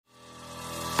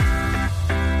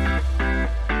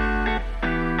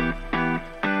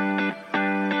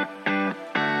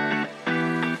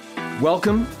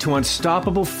Welcome to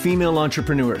Unstoppable Female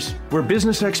Entrepreneurs, where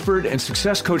business expert and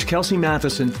success coach Kelsey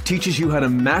Matheson teaches you how to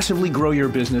massively grow your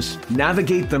business,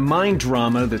 navigate the mind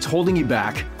drama that's holding you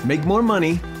back, make more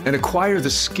money, and acquire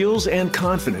the skills and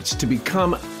confidence to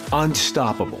become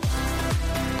unstoppable.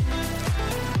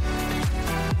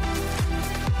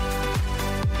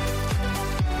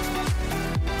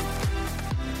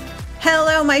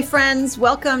 Hello, my friends.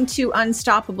 Welcome to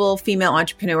Unstoppable Female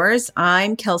Entrepreneurs.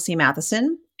 I'm Kelsey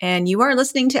Matheson, and you are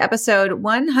listening to episode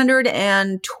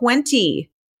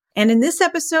 120. And in this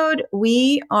episode,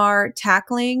 we are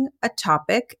tackling a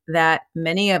topic that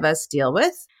many of us deal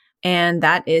with, and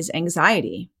that is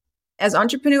anxiety. As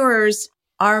entrepreneurs,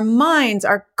 our minds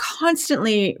are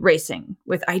constantly racing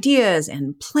with ideas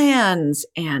and plans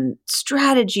and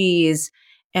strategies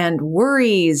and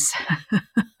worries.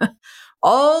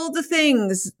 All the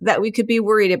things that we could be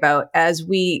worried about as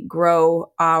we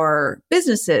grow our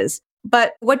businesses.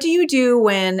 But what do you do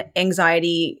when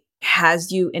anxiety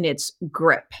has you in its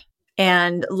grip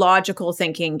and logical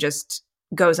thinking just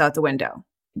goes out the window?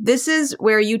 This is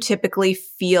where you typically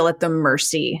feel at the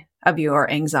mercy of your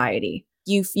anxiety.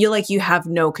 You feel like you have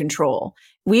no control.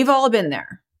 We've all been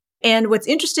there. And what's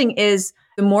interesting is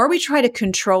the more we try to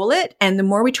control it and the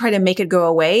more we try to make it go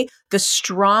away, the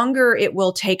stronger it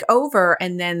will take over.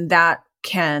 And then that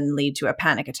can lead to a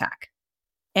panic attack.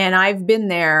 And I've been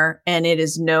there, and it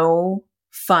is no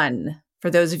fun. For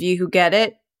those of you who get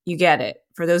it, you get it.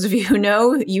 For those of you who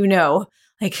know, you know.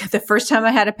 Like the first time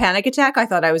I had a panic attack, I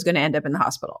thought I was going to end up in the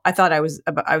hospital. I thought I was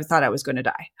going to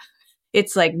die.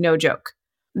 It's like no joke.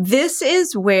 This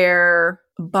is where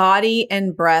body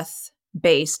and breath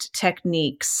based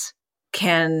techniques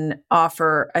can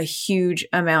offer a huge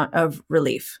amount of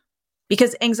relief,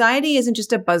 because anxiety isn't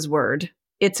just a buzzword.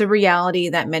 It's a reality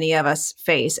that many of us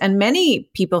face, and many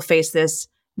people face this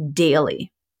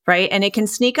daily, right? And it can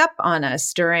sneak up on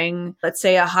us during, let's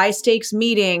say, a high stakes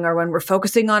meeting, or when we're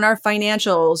focusing on our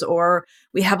financials, or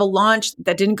we have a launch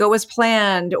that didn't go as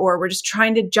planned, or we're just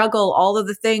trying to juggle all of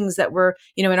the things that we're,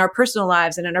 in our personal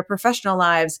lives and in our professional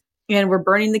lives, and we're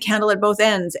burning the candle at both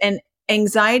ends. And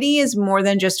anxiety is more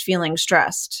than just feeling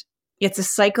stressed. It's a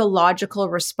psychological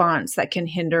response that can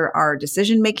hinder our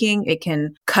decision-making. It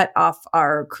can cut off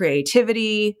our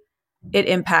creativity. It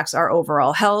impacts our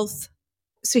overall health.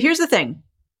 So here's the thing.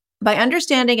 By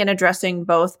understanding and addressing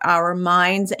both our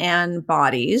minds and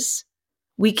bodies,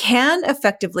 we can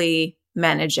effectively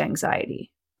manage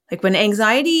anxiety. Like when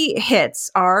anxiety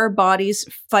hits, our body's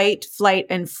fight, flight,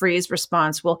 and freeze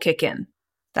response will kick in.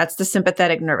 That's the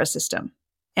sympathetic nervous system.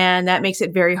 And that makes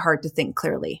it very hard to think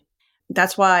clearly.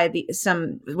 That's why what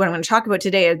I'm going to talk about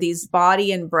today are these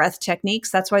body and breath techniques.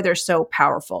 That's why they're so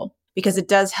powerful, because it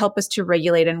does help us to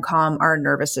regulate and calm our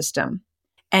nervous system,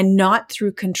 and not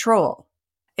through control.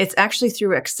 It's actually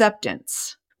through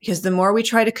acceptance, because the more we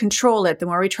try to control it, the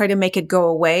more we try to make it go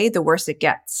away, the worse it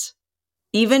gets.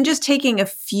 Even just taking a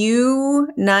few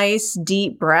nice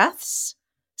deep breaths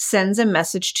sends a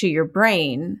message to your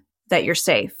brain that you're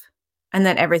safe and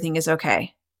that everything is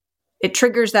okay. It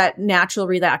triggers that natural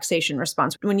relaxation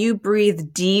response. When you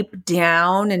breathe deep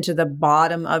down into the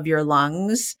bottom of your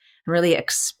lungs and really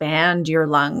expand your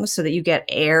lungs so that you get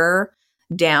air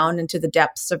down into the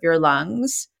depths of your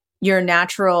lungs, your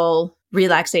natural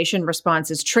relaxation response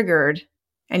is triggered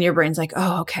and your brain's like,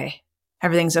 oh, okay,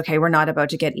 everything's okay. We're not about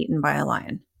to get eaten by a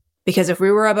lion. Because if we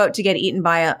were about to get eaten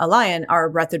by a lion, our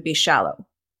breath would be shallow,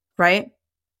 right?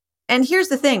 And here's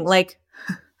the thing,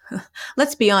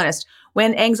 let's be honest.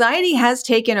 When anxiety has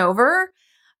taken over,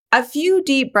 a few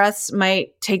deep breaths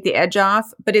might take the edge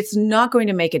off, but it's not going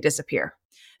to make it disappear.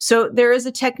 So there is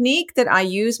a technique that I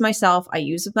use myself. I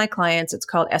use with my clients. It's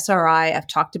called SRI. I've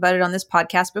talked about it on this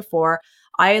podcast before.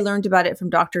 I learned about it from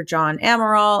Dr. John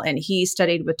Amaral, and he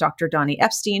studied with Dr. Donnie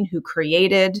Epstein, who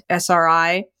created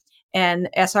SRI. And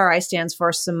SRI stands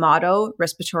for Somato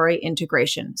Respiratory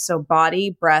Integration. So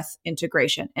body, breath,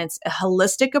 integration. And it's a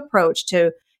holistic approach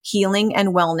to healing and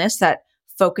wellness that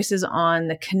focuses on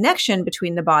the connection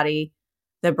between the body,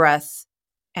 the breath,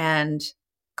 and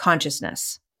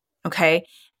consciousness. Okay.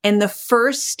 And the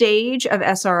first stage of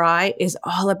SRI is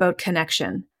all about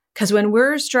connection. Because when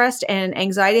we're stressed and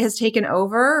anxiety has taken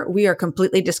over, we are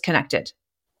completely disconnected.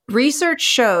 Research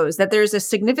shows that there's a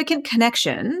significant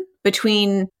connection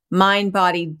between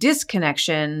mind-body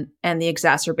disconnection and the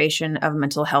exacerbation of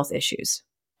mental health issues,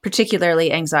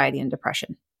 particularly anxiety and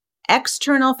depression.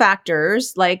 External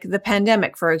factors like the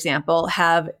pandemic, for example,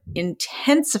 have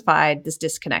intensified this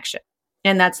disconnection.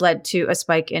 And that's led to a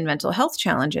spike in mental health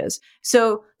challenges.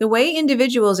 So the way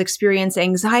individuals experience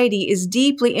anxiety is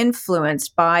deeply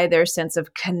influenced by their sense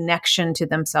of connection to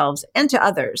themselves and to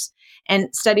others. And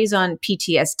studies on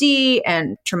PTSD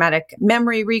and traumatic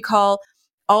memory recall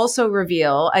also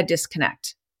reveal a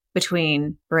disconnect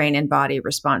between brain and body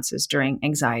responses during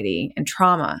anxiety and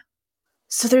trauma.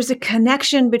 So there's a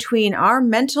connection between our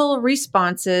mental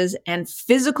responses and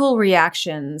physical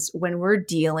reactions when we're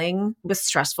dealing with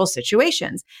stressful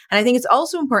situations. And I think it's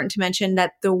also important to mention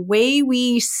that the way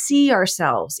we see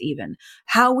ourselves, even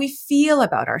how we feel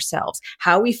about ourselves,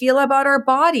 how we feel about our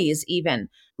bodies, even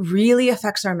really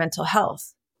affects our mental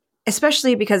health,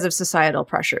 especially because of societal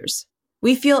pressures.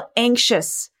 We feel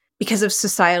anxious because of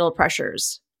societal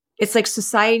pressures. It's like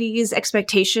society's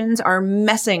expectations are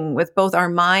messing with both our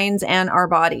minds and our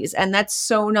bodies. And that's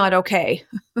so not okay,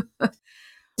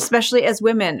 especially as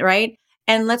women, right?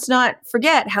 And let's not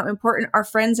forget how important our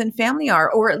friends and family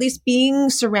are, or at least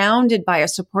being surrounded by a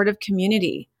supportive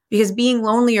community. Because being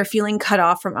lonely or feeling cut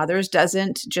off from others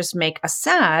doesn't just make us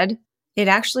sad. It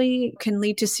actually can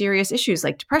lead to serious issues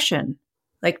like depression,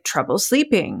 like trouble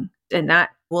sleeping. And that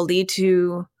will lead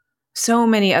to so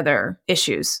many other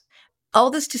issues. All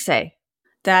this to say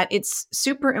that it's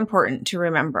super important to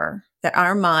remember that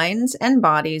our minds and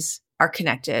bodies are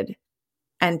connected,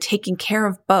 and taking care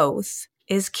of both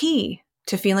is key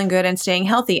to feeling good and staying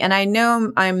healthy. And I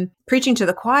know I'm preaching to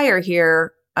the choir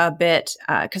here a bit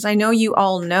because I know you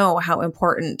all know how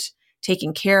important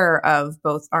taking care of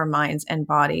both our minds and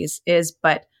bodies is,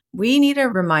 but we need a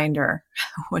reminder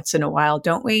once in a while,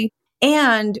 don't we?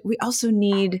 And we also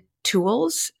need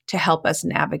tools to help us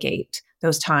navigate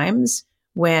those times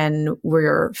when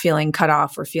we're feeling cut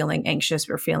off, we're feeling anxious,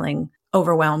 we're feeling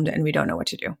overwhelmed, and we don't know what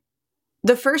to do.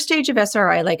 The first stage of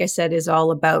SRI, like I said, is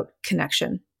all about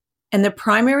connection. And the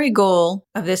primary goal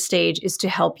of this stage is to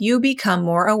help you become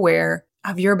more aware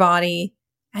of your body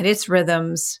and its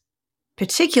rhythms,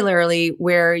 particularly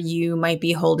where you might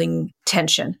be holding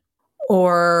tension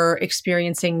or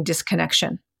experiencing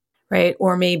disconnection, right?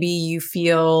 Or maybe you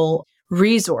feel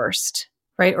resourced,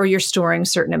 right? Or you're storing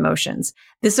certain emotions.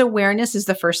 This awareness is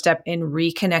the first step in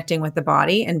reconnecting with the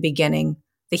body and beginning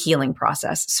the healing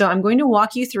process. So I'm going to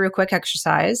walk you through a quick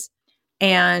exercise,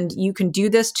 and you can do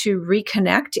this to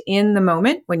reconnect in the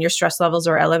moment when your stress levels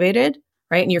are elevated,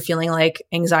 right? And you're feeling like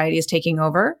anxiety is taking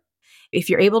over. If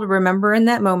you're able to remember in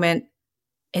that moment,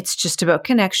 it's just about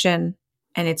connection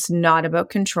and it's not about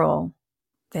control,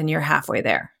 then you're halfway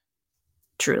there,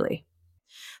 truly.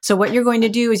 So what you're going to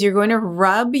do is you're going to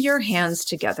rub your hands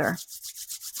together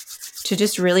to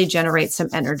just really generate some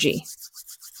energy.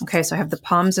 Okay, so I have the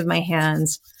palms of my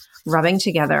hands rubbing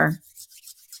together.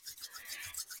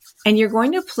 And you're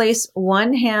going to place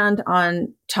one hand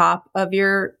on top of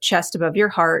your chest above your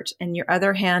heart and your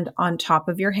other hand on top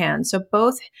of your hand. So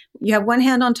both, you have one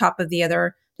hand on top of the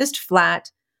other, just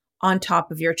flat on top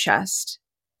of your chest.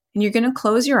 And you're going to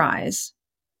close your eyes.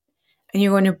 And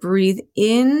you're going to breathe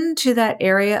into that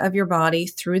area of your body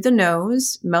through the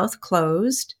nose, mouth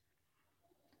closed.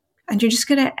 And you're just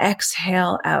going to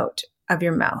exhale out of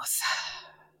your mouth.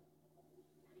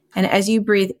 And as you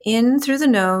breathe in through the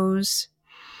nose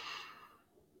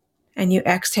and you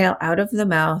exhale out of the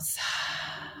mouth,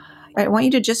 I want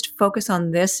you to just focus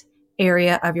on this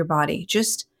area of your body,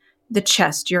 just the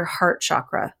chest, your heart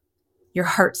chakra, your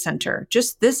heart center,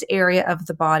 just this area of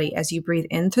the body as you breathe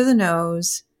in through the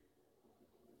nose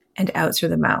and out through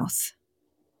the mouth.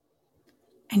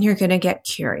 And you're going to get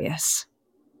curious.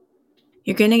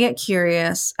 You're going to get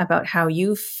curious about how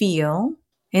you feel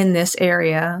in this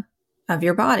area of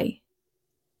your body.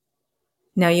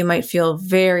 Now, you might feel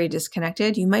very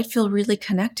disconnected. You might feel really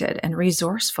connected and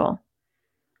resourceful.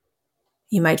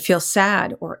 You might feel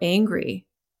sad or angry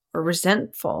or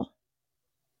resentful.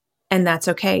 And that's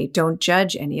okay. Don't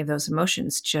judge any of those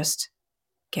emotions. Just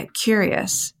get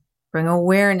curious. Bring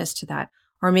awareness to that.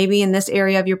 Or maybe in this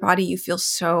area of your body, you feel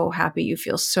so happy. You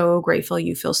feel so grateful.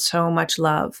 You feel so much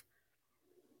love.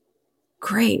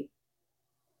 Great.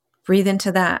 Breathe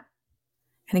into that.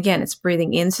 And again, it's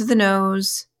breathing in through the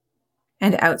nose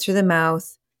and out through the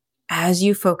mouth as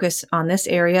you focus on this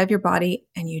area of your body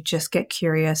and you just get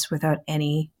curious without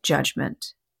any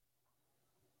judgment.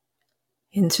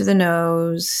 In through the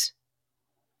nose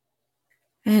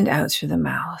and out through the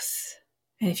mouth.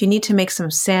 And if you need to make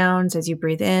some sounds as you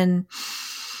breathe in,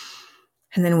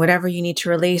 and then whatever you need to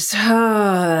release,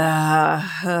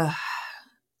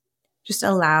 just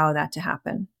allow that to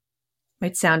happen.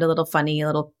 Might sound a little funny, a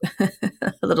little,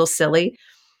 a little silly,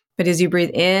 but as you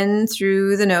breathe in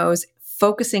through the nose,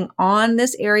 focusing on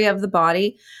this area of the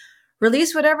body,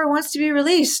 release whatever wants to be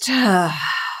released. It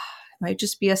might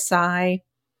just be a sigh.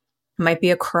 It might be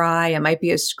a cry. It might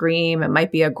be a scream. It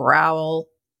might be a growl.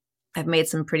 I've made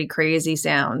some pretty crazy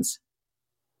sounds.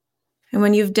 And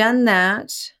when you've done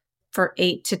that, for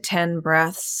 8 to 10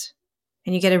 breaths,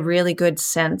 and you get a really good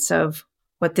sense of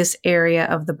what this area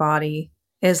of the body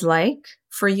is like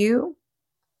for you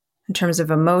in terms of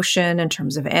emotion, in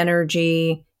terms of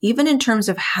energy, even in terms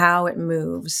of how it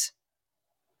moves.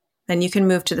 Then you can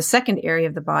move to the second area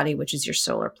of the body, which is your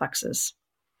solar plexus.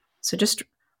 So just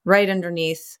right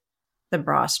underneath the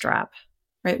bra strap,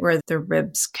 right where the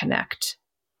ribs connect.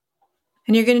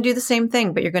 And you're going to do the same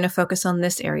thing, but you're going to focus on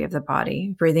this area of the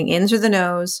body, breathing in through the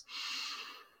nose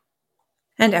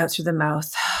and out through the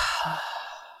mouth.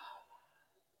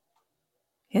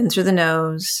 In through the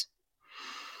nose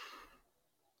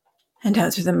and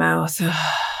out through the mouth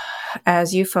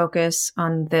as you focus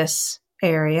on this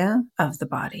area of the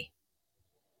body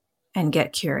and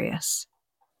get curious.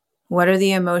 What are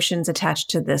the emotions attached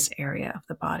to this area of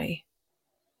the body?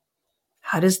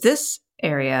 How does this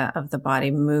area of the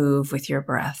body move with your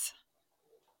breath?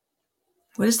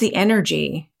 What is the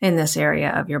energy in this area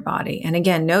of your body? And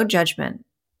again, no judgment.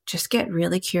 Just get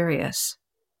really curious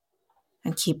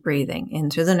and keep breathing in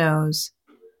through the nose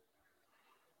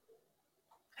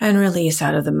and release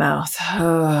out of the mouth.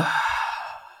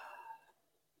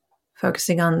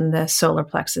 Focusing on the solar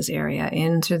plexus area,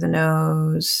 in through the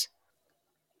nose,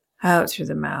 out through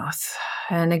the mouth.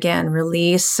 And again,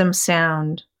 release some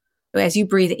sound. As you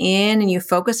breathe in and you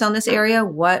focus on this area,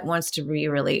 what wants to be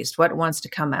released? What wants to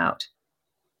come out?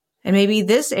 And maybe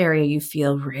this area you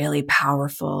feel really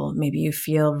powerful. Maybe you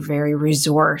feel very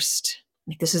resourced.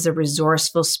 Like this is a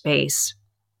resourceful space.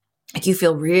 Like you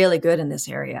feel really good in this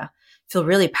area. Feel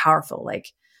really powerful.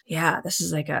 Like, yeah, this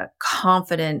is like a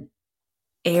confident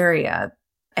area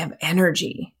of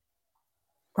energy.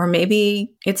 Or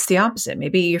maybe it's the opposite.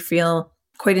 Maybe you feel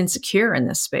quite insecure in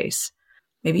this space.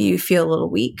 Maybe you feel a little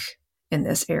weak in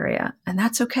this area, and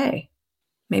that's okay.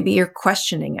 Maybe you're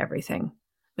questioning everything.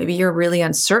 Maybe you're really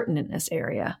uncertain in this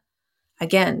area.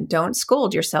 Again, don't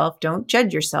scold yourself. Don't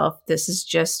judge yourself. This is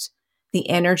just the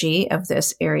energy of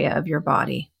this area of your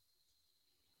body.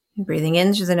 Breathing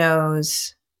in through the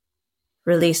nose,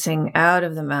 releasing out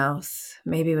of the mouth,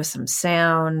 maybe with some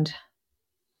sound.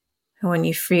 And when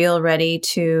you feel ready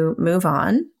to move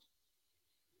on,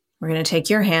 we're going to take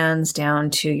your hands down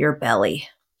to your belly,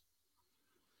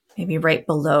 maybe right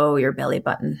below your belly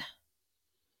button.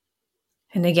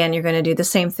 And again, you're going to do the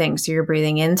same thing. So you're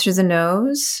breathing in through the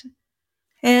nose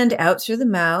and out through the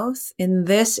mouth in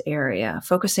this area,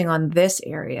 focusing on this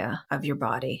area of your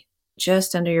body,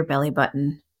 just under your belly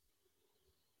button.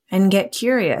 And get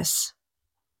curious.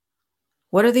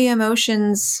 What are the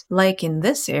emotions like in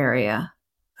this area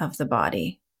of the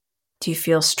body? Do you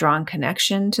feel strong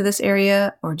connection to this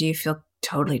area, or do you feel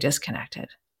totally disconnected?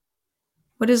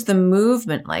 What is the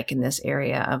movement like in this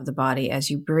area of the body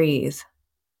as you breathe?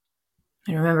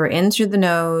 And remember, in through the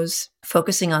nose,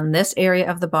 focusing on this area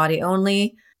of the body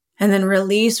only, and then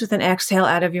release with an exhale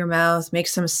out of your mouth. Make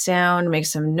some sound, make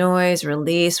some noise,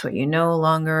 release what you no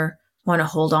longer want to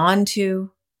hold on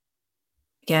to.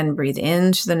 Again, breathe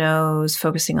into the nose,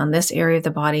 focusing on this area of the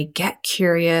body. Get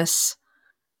curious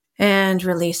and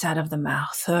release out of the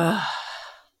mouth.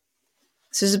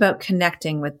 This is about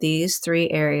connecting with these three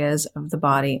areas of the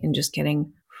body and just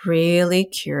getting really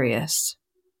curious.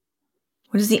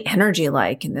 What is the energy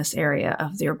like in this area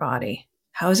of your body?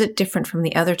 How is it different from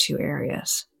the other two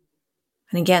areas?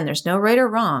 And again, there's no right or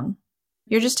wrong.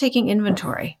 You're just taking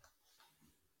inventory.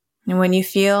 And when you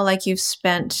feel like you've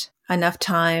spent enough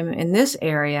time in this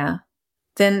area,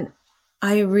 then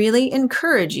I really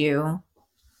encourage you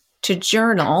to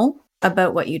journal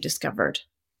about what you discovered.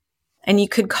 And you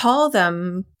could call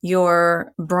them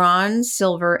your bronze,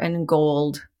 silver, and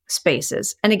gold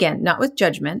spaces. And again, not with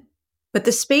judgment, but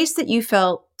the space that you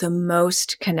felt the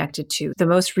most connected to, the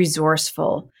most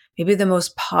resourceful, maybe the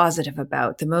most positive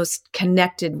about, the most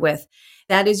connected with.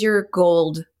 That is your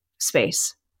gold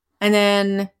space. And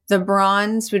then the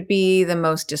bronze would be the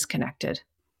most disconnected.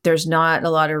 There's not a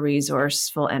lot of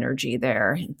resourceful energy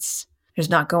there. There's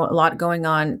not a lot going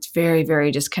on. It's very,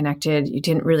 very disconnected. You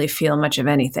didn't really feel much of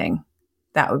anything.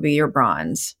 That would be your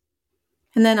bronze.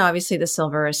 And then obviously the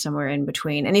silver is somewhere in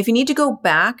between. And if you need to go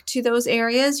back to those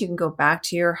areas, you can go back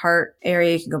to your heart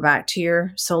area. You can go back to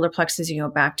your solar plexus. You can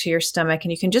go back to your stomach,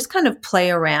 and you can just kind of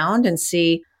play around and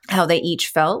see how they each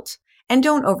felt. And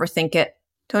don't overthink it.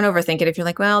 Don't overthink it. If you're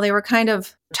like, well, they were kind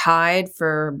of tied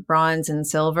for bronze and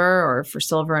silver, or for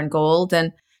silver and gold,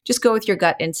 then just go with your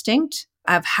gut instinct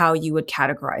of how you would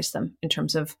categorize them in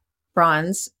terms of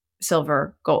bronze,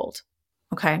 silver, gold.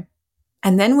 Okay.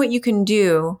 And then what you can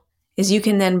do is you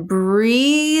can then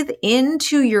breathe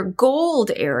into your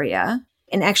gold area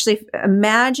And actually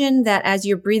imagine that as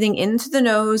you're breathing into the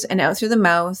nose and out through the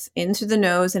mouth, into the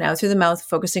nose and out through the mouth,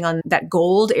 focusing on that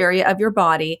gold area of your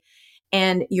body,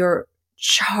 and you're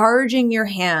charging your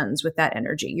hands with that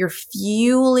energy. You're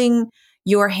fueling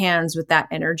your hands with that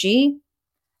energy.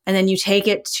 And then you take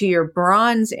it to your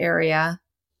bronze area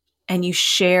and you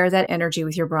share that energy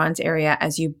with your bronze area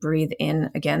as you breathe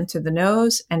in again through the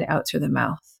nose and out through the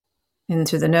mouth. In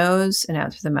through the nose and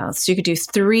out through the mouth. So you could do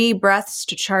 3 breaths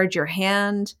to charge your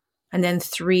hand and then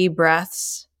 3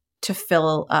 breaths to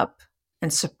fill up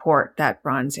and support that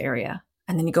bronze area.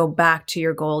 And then you go back to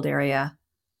your gold area.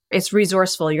 It's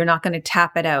resourceful. You're not going to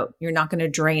tap it out. You're not going to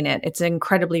drain it. It's an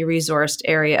incredibly resourced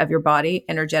area of your body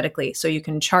energetically. So you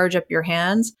can charge up your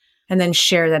hands and then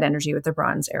share that energy with the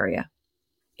bronze area.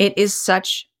 It is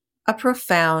such a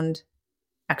profound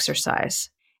exercise.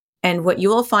 And what you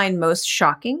will find most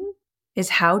shocking is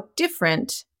how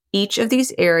different each of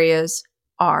these areas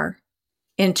are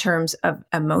in terms of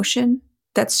emotion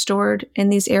that's stored in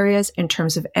these areas, in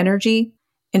terms of energy,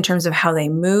 in terms of how they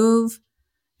move,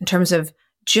 in terms of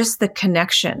just the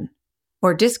connection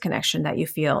or disconnection that you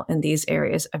feel in these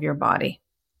areas of your body.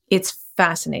 It's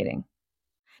fascinating.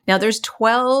 Now, there's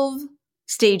 12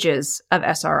 stages of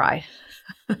SRI.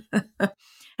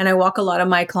 And I walk a lot of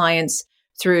my clients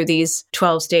through these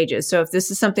 12 stages. So if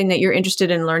this is something that you're interested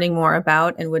in learning more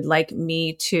about and would like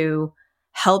me to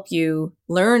help you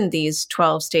learn these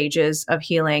 12 stages of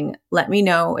healing, let me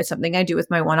know. It's something I do with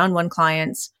my one-on-one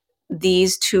clients.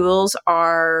 These tools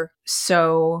are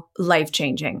so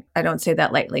life-changing. I don't say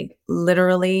that lightly,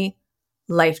 literally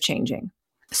life-changing.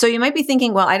 So you might be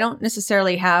thinking, well, I don't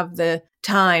necessarily have the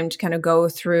time to kind of go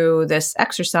through this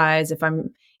exercise if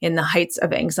I'm in the heights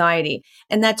of anxiety.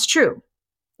 And that's true.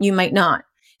 You might not.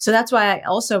 So that's why I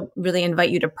also really invite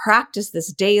you to practice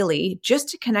this daily just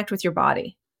to connect with your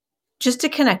body, just to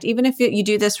connect. Even if you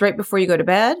do this right before you go to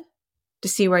bed to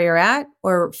see where you're at,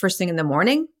 or first thing in the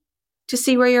morning to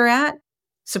see where you're at,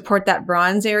 support that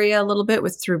bronze area a little bit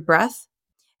with through breath.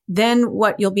 Then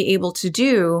what you'll be able to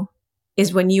do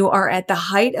is when you are at the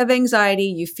height of anxiety,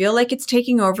 you feel like it's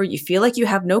taking over, you feel like you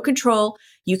have no control,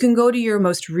 you can go to your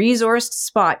most resourced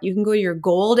spot. You can go to your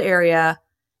gold area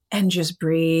and just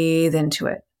breathe into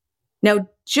it. Now,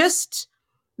 just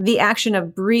the action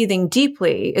of breathing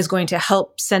deeply is going to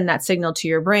help send that signal to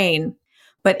your brain.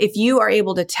 But if you are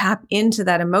able to tap into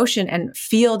that emotion and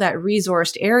feel that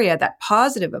resourced area, that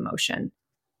positive emotion,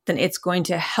 then it's going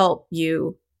to help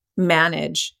you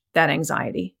manage that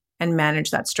anxiety and manage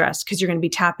that stress, because you're going to be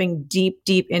tapping deep,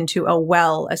 deep into a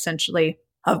well, essentially,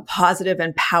 of positive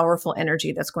and powerful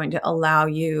energy that's going to allow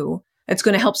you, it's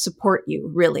going to help support you,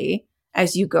 really,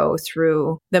 as you go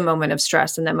through the moment of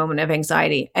stress and that moment of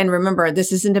anxiety. And remember,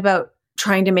 this isn't about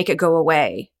trying to make it go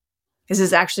away. This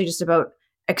is actually just about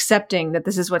accepting that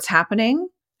this is what's happening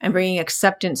and bringing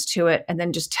acceptance to it, and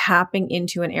then just tapping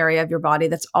into an area of your body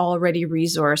that's already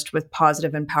resourced with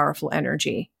positive and powerful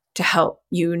energy to help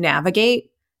you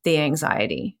navigate the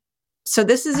anxiety. So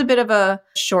this is a bit of a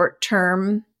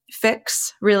short-term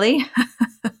fix, really.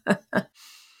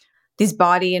 These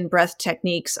body and breath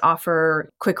techniques offer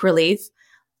quick relief.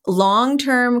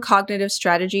 Long-term cognitive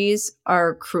strategies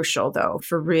are crucial, though,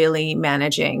 for really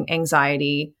managing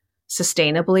anxiety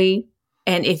sustainably.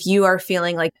 And if you are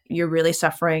feeling like you're really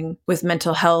suffering with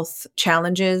mental health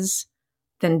challenges,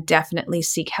 then definitely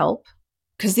seek help,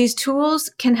 because these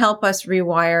tools can help us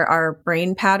rewire our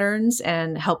brain patterns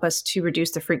and help us to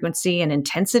reduce the frequency and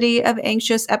intensity of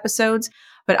anxious episodes.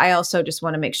 But I also just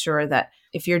want to make sure that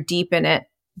if you're deep in it,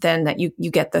 then that you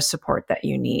get the support that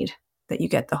you need, that you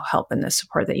get the help and the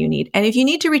support that you need. And if you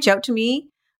need to reach out to me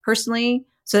personally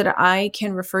so that I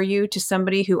can refer you to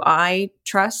somebody who I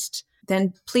trust,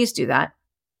 then please do that.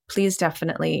 Please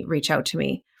definitely reach out to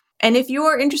me. And if you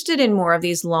are interested in more of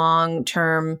these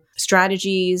long-term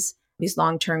strategies, these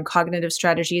long-term cognitive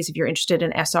strategies, if you're interested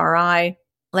in SRI,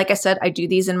 like I said, I do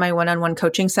these in my one-on-one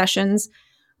coaching sessions.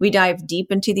 We dive deep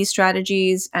into these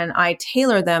strategies and I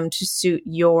tailor them to suit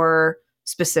your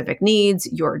specific needs,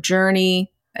 your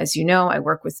journey. As you know, I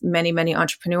work with many, many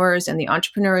entrepreneurs, and the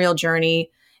entrepreneurial journey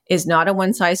is not a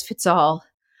one-size-fits-all,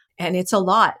 and it's a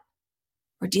lot.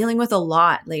 We're dealing with a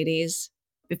lot, ladies.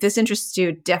 If this interests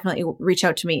you, definitely reach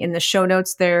out to me. In the show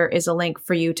notes, there is a link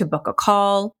for you to book a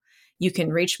call. You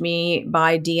can reach me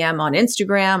by DM on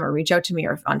Instagram or reach out to me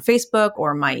on Facebook,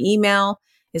 or my email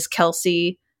is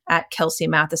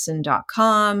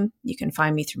kelsey@kelseymatheson.com. You can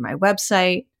find me through my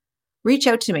website. Reach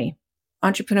out to me.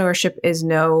 Entrepreneurship is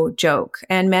no joke,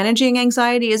 and managing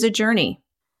anxiety is a journey,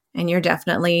 and you're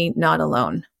definitely not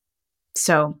alone.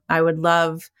 So I would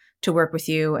love to work with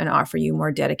you and offer you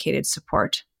more dedicated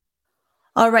support.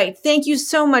 All right. Thank you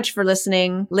so much for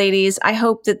listening, ladies. I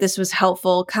hope that this was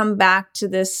helpful. Come back to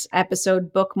this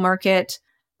episode, bookmark it.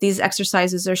 These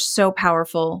exercises are so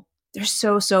powerful. They're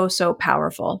so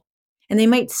powerful. And they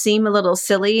might seem a little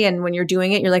silly. And when you're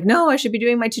doing it, you're like, no, I should be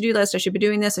doing my to-do list. I should be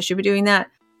doing this. I should be doing that.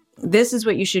 This is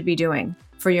what you should be doing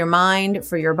for your mind,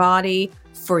 for your body,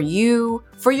 for you,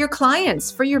 for your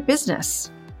clients, for your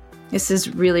business. This is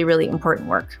really, really important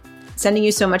work. Sending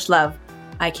you so much love.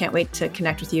 I can't wait to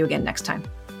connect with you again next time.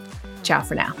 Ciao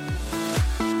for now.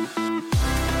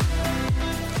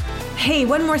 Hey,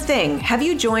 one more thing. Have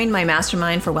you joined my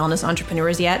mastermind for wellness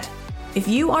entrepreneurs yet? If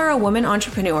you are a woman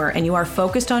entrepreneur and you are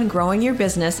focused on growing your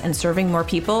business and serving more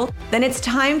people, then it's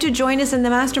time to join us in the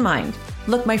mastermind.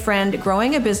 Look, my friend,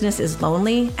 growing a business is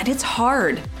lonely and it's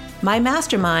hard. My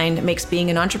mastermind makes being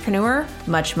an entrepreneur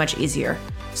much, much easier.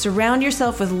 Surround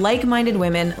yourself with like-minded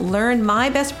women, learn my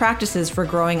best practices for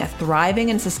growing a thriving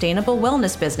and sustainable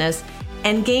wellness business,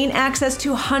 and gain access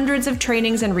to hundreds of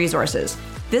trainings and resources.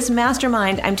 This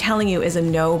mastermind, I'm telling you, is a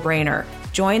no-brainer.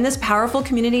 Join this powerful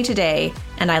community today,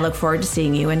 and I look forward to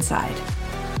seeing you inside.